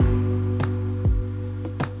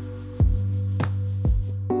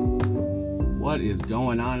What is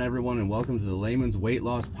going on, everyone, and welcome to the Layman's Weight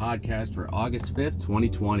Loss Podcast for August 5th,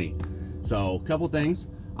 2020. So, a couple things.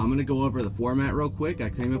 I'm going to go over the format real quick. I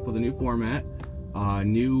came up with a new format,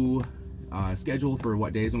 new schedule for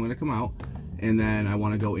what days I'm going to come out, and then I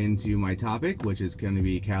want to go into my topic, which is going to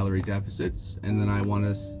be calorie deficits, and then I want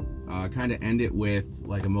to kind of end it with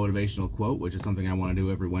like a motivational quote, which is something I want to do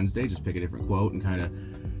every Wednesday. Just pick a different quote and kind of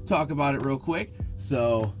talk about it real quick.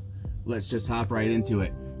 So, let's just hop right into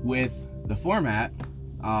it. With the format,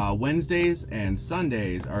 Wednesdays and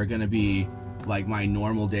Sundays are going to be like my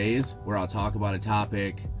normal days where I'll talk about a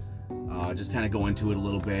topic, just kind of go into it a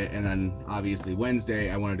little bit, and then obviously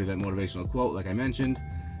Wednesday I want to do that motivational quote like I mentioned.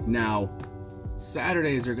 Now,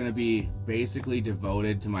 Saturdays are going to be basically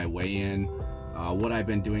devoted to my weigh-in, what I've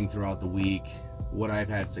been doing throughout the week, what I've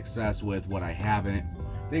had success with, what I haven't,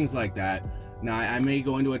 things like that. Now, I may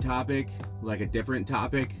go into a topic, like a different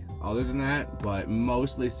topic other than that, but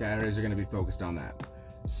mostly Saturdays are going to be focused on that.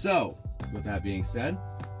 So, with that being said,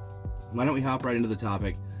 why don't we hop right into the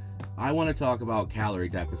topic? I want to talk about calorie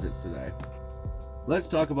deficits today. Let's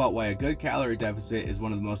talk about why a good calorie deficit is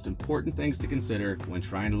one of the most important things to consider when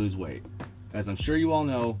trying to lose weight. As I'm sure you all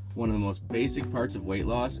know, one of the most basic parts of weight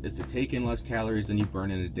loss is to take in less calories than you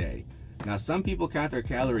burn in a day. Now, some people count their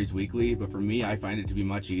calories weekly, but for me, I find it to be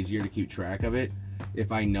much easier to keep track of it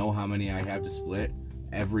if I know how many I have to split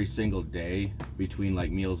every single day between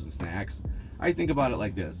like meals and snacks. I think about it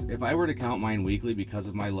like this: if I were to count mine weekly because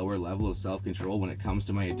of my lower level of self-control when it comes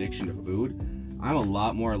to my addiction to food, I'm a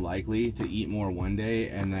lot more likely to eat more one day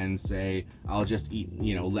and then say I'll just eat,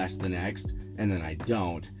 less the next, and then I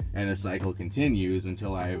don't, and the cycle continues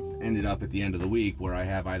until I've ended up at the end of the week where I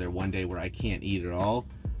have either one day where I can't eat at all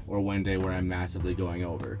or one day where I'm massively going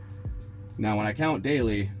over. Now, when I count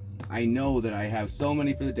daily, I know that I have so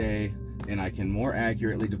many for the day and I can more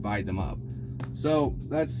accurately divide them up. So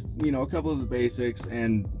that's, a couple of the basics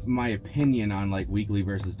and my opinion on like weekly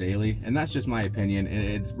versus daily. And that's just my opinion, and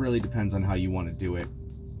it really depends on how you want to do it.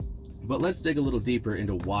 But let's dig a little deeper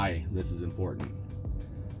into why this is important.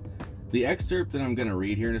 The excerpt that I'm going to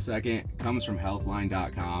read here in a second comes from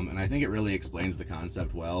healthline.com, and I think it really explains the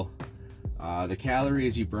concept well. The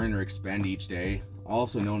calories you burn or expend each day,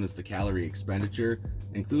 also known as the calorie expenditure,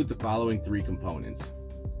 include the following three components.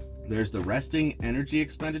 There's the resting energy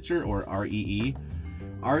expenditure, or REE.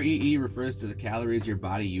 REE refers to the calories your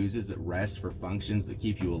body uses at rest for functions that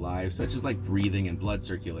keep you alive, such as like breathing and blood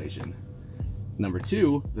circulation. Number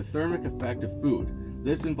two, the thermic effect of food.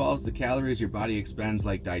 This involves the calories your body expends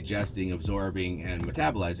like digesting, absorbing, and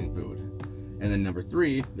metabolizing food. And then number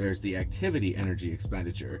three, there's the activity energy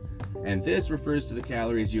expenditure. And this refers to the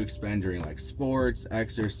calories you expend during like sports,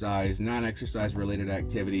 exercise, non-exercise related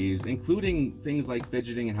activities, including things like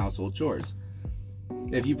fidgeting and household chores.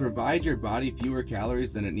 If you provide your body fewer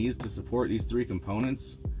calories than it needs to support these three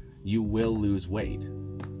components, you will lose weight.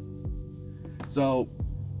 So,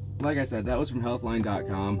 like I said, that was from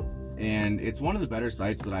healthline.com, and it's one of the better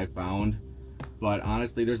sites that I've found. But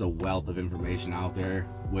honestly, there's a wealth of information out there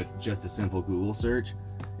with just a simple Google search.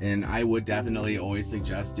 And I would definitely always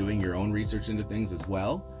suggest doing your own research into things as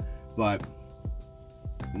well. But,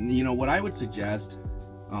 what I would suggest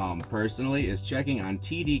personally is checking on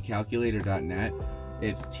tdcalculator.net.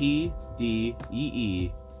 It's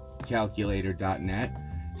TDEE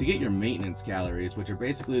calculator.net to get your maintenance calories, which are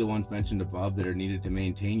basically the ones mentioned above that are needed to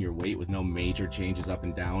maintain your weight with no major changes up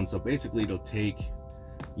and down. So basically it'll take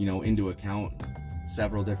into account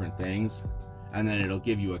several different things, and then it'll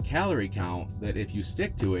give you a calorie count that if you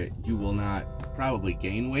stick to it, you will not probably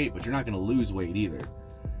gain weight, but you're not going to lose weight either.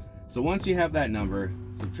 So once you have that number,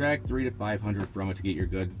 subtract 300 to 500 from it to get your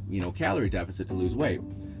good, calorie deficit to lose weight.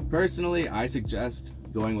 Personally, I suggest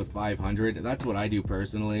going with 500. That's what I do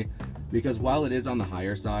personally, because while it is on the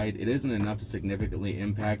higher side, it isn't enough to significantly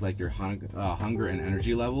impact like your hunger and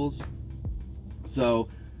energy levels. So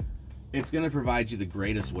it's going to provide you the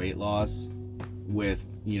greatest weight loss with,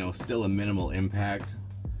 still a minimal impact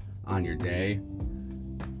on your day.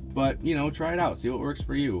 But, try it out. See what works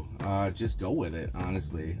for you. Just go with it,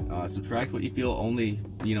 honestly. Subtract what you feel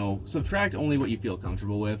subtract only what you feel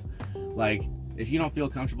comfortable with. Like, if you don't feel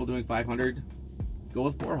comfortable doing 500, go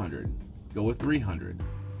with 400. Go with 300.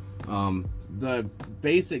 The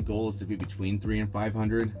basic goal is to be between 300 and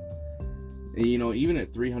 500. Even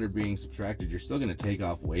at 300 being subtracted, you're still going to take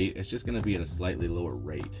off weight. It's just going to be at a slightly lower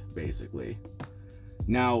rate, basically.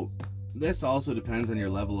 Now, this also depends on your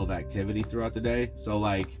level of activity throughout the day. So,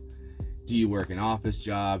 like, do you work an office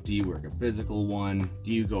job? Do you work a physical one?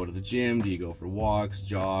 Do you go to the gym? Do you go for walks,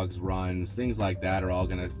 jogs, runs? Things like that are all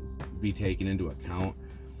going to be taken into account.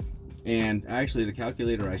 And actually, the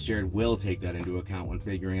calculator I shared will take that into account when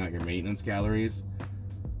figuring out your maintenance calories.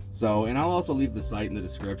 So, and I'll also leave the site in the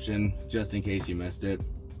description just in case you missed it.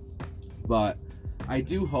 But I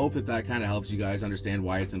do hope that that kind of helps you guys understand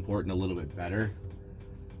why it's important a little bit better.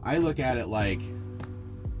 I look at it like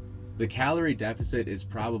the calorie deficit is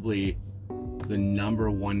probably the number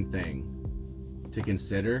one thing to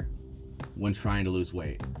consider when trying to lose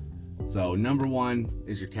weight. So number one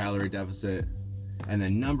is your calorie deficit, and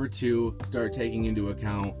then number two, start taking into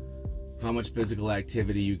account how much physical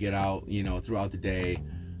activity you get out, throughout the day.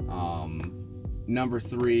 Number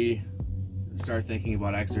three, start thinking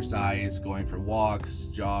about exercise, going for walks,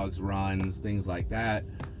 jogs, runs, things like that.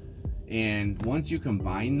 And once you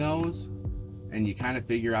combine those and you kind of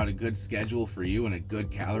figure out a good schedule for you and a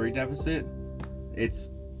good calorie deficit,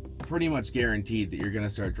 it's pretty much guaranteed that you're going to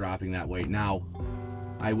start dropping that weight. Now,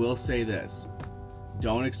 I will say this,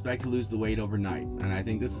 don't expect to lose the weight overnight. And I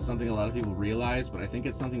think this is something a lot of people realize, but I think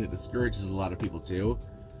it's something that discourages a lot of people too.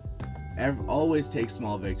 Always take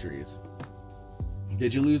small victories.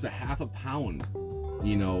 Did you lose a half a pound,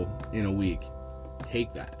 in a week?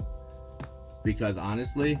 Take that. Because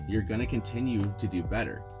honestly, you're going to continue to do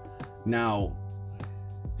better. Now,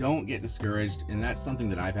 don't get discouraged, and that's something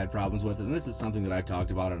that I've had problems with, and this is something that I've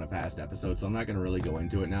talked about on a past episode, so I'm not going to really go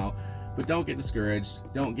into it now. But don't get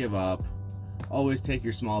discouraged. Don't give up. Always take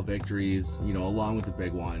your small victories, along with the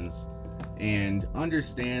big ones. And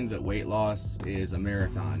understand that weight loss is a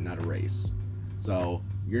marathon, not a race. So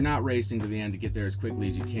you're not racing to the end to get there as quickly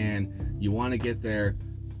as you can. You want to get there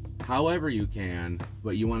however you can,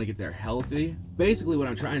 but you want to get there healthy. Basically, what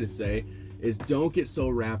I'm trying to say is don't get so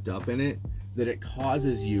wrapped up in it that it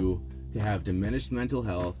causes you to have diminished mental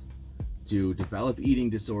health, to develop eating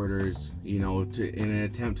disorders, in an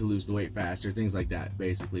attempt to lose the weight faster, things like that.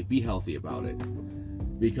 Basically, be healthy about it.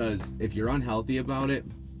 Because if you're unhealthy about it,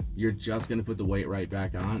 you're just going to put the weight right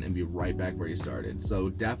back on and be right back where you started. So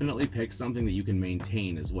definitely pick something that you can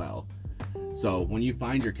maintain as well. So when you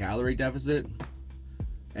find your calorie deficit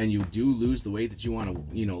and you do lose the weight that you want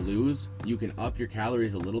to, lose, you can up your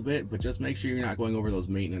calories a little bit, but just make sure you're not going over those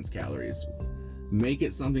maintenance calories. Make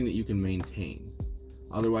it something that you can maintain.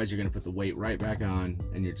 Otherwise, you're going to put the weight right back on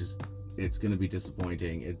and it's going to be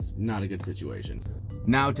disappointing. It's not a good situation.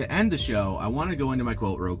 Now, to end the show, I want to go into my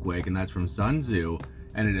quote real quick, and that's from Sun Tzu,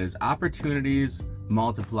 and it is, "Opportunities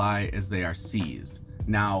multiply as they are seized."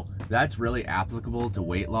 Now, that's really applicable to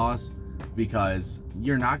weight loss because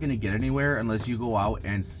you're not going to get anywhere unless you go out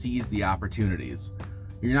and seize the opportunities.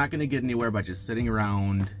 You're not going to get anywhere by just sitting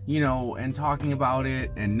around, and talking about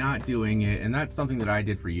it and not doing it. And that's something that I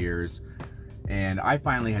did for years. And I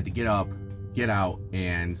finally had to get up, get out,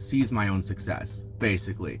 and seize my own success,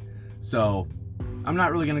 basically. So I'm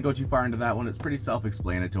not really going to go too far into that one. It's pretty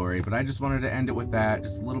self-explanatory, but I just wanted to end it with that.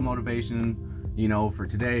 Just a little motivation, for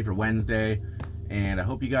today, for Wednesday. And I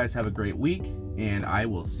hope you guys have a great week, and I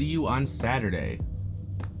will see you on Saturday.